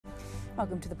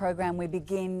Welcome to the program. We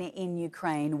begin in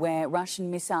Ukraine, where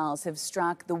Russian missiles have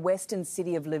struck the western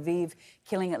city of Lviv,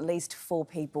 killing at least 4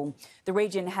 people. The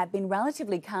region had been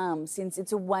relatively calm since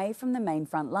it's away from the main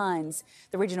front lines.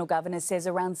 The regional governor says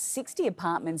around 60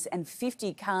 apartments and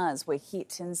 50 cars were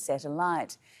hit and set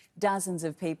alight. Dozens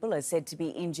of people are said to be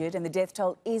injured and the death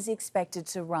toll is expected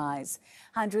to rise.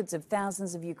 Hundreds of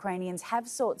thousands of Ukrainians have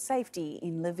sought safety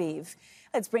in Lviv.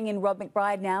 Let's bring in Rob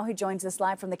McBride now, who joins us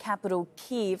live from the capital,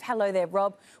 Kyiv. Hello there,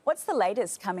 Rob. What's the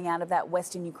latest coming out of that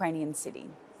western Ukrainian city?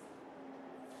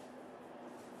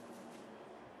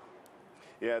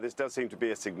 Yeah, this does seem to be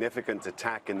a significant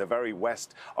attack in the very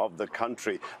west of the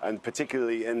country, and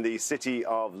particularly in the city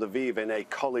of Lviv, in a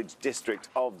college district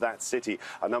of that city.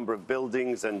 A number of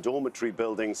buildings and dormitory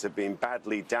buildings have been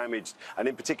badly damaged, and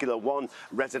in particular one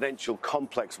residential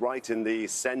complex right in the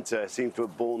centre seems to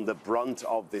have borne the brunt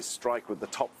of this strike, with the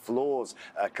top floors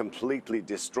completely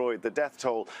destroyed. The death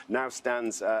toll now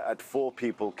stands at 4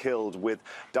 people killed, with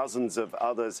dozens of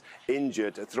others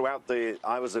injured. Throughout the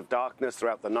hours of darkness,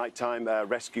 throughout the nighttime,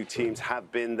 rescue teams have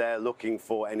been there looking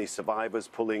for any survivors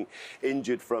pulling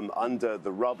injured from under the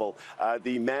rubble.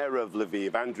 The mayor of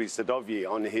Lviv, Andriy Sadovyi,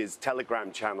 on his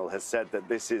Telegram channel has said that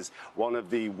this is one of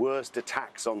the worst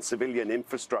attacks on civilian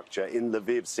infrastructure in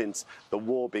Lviv since the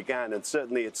war began. And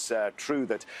certainly it's true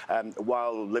that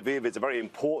while Lviv is a very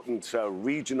important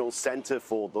regional centre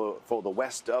for the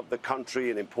west of the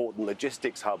country, an important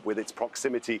logistics hub with its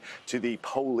proximity to the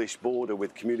Polish border,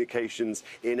 with communications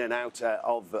in and out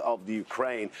of the Ukraine,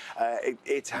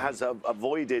 it has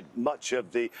avoided much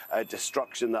of the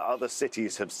destruction that other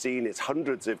cities have seen. It's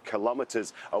hundreds of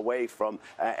kilometres away from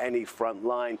any front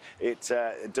line. It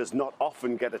does not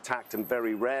often get attacked, and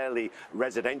very rarely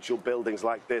residential buildings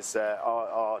like this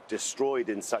are destroyed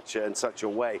in such a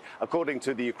way. According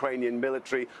to the Ukrainian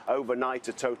military, overnight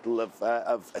a total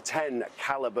of 10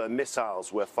 caliber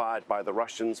missiles were fired by the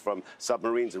Russians from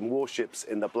submarines and warships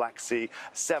in the Black Sea,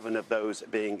 7 of those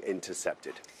being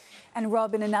intercepted. And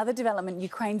Rob, in another development,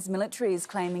 Ukraine's military is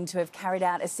claiming to have carried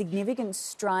out a significant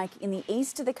strike in the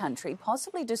east of the country,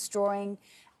 possibly destroying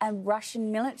a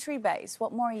Russian military base.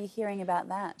 What more are you hearing about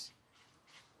that?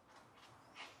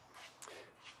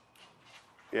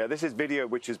 Yeah, this is video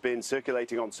which has been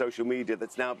circulating on social media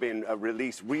that's now been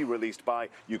re-released by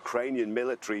Ukrainian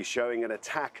military, showing an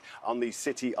attack on the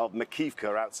city of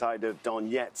Makivka outside of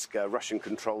Donetsk, a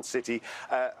Russian-controlled city,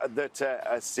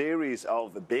 a series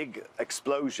of big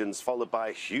explosions followed by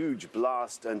a huge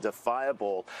blast and a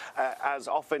fireball. As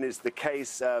often is the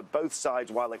case, both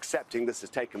sides, while accepting this has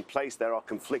taken place, there are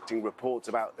conflicting reports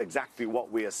about exactly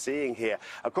what we are seeing here.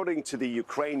 According to the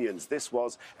Ukrainians, this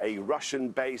was a Russian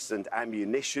base and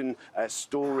ammunition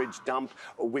storage dump,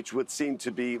 which would seem to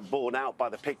be borne out by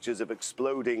the pictures of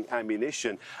exploding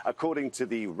ammunition. According to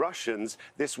the Russians,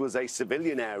 this was a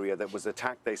civilian area that was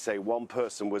attacked. They say 1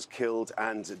 person was killed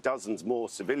and dozens more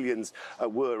civilians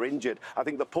were injured. I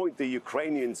think the point the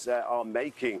Ukrainians are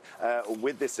making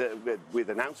with this with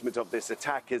announcement of this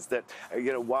attack is that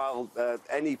while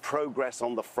any progress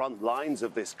on the front lines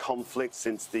of this conflict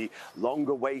since the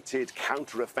long-awaited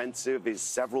counter-offensive is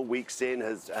several weeks in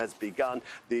has begun,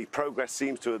 the progress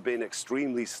seems to have been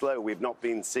extremely slow. We've not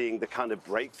been seeing the kind of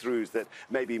breakthroughs that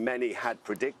maybe many had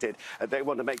predicted. They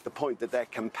want to make the point that their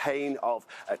campaign of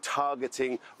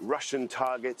targeting Russian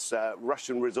targets,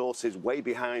 Russian resources way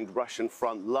behind Russian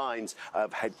front lines,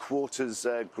 of headquarters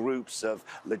groups, of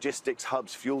logistics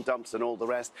hubs, fuel dumps and all the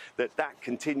rest, that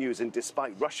continues. And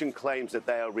despite Russian claims that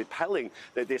they are repelling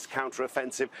this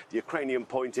counter-offensive, the Ukrainian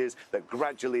point is that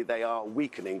gradually they are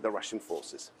weakening the Russian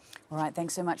forces. All right,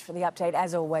 thanks so much for the update.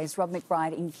 As always, Rob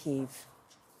McBride in Kyiv.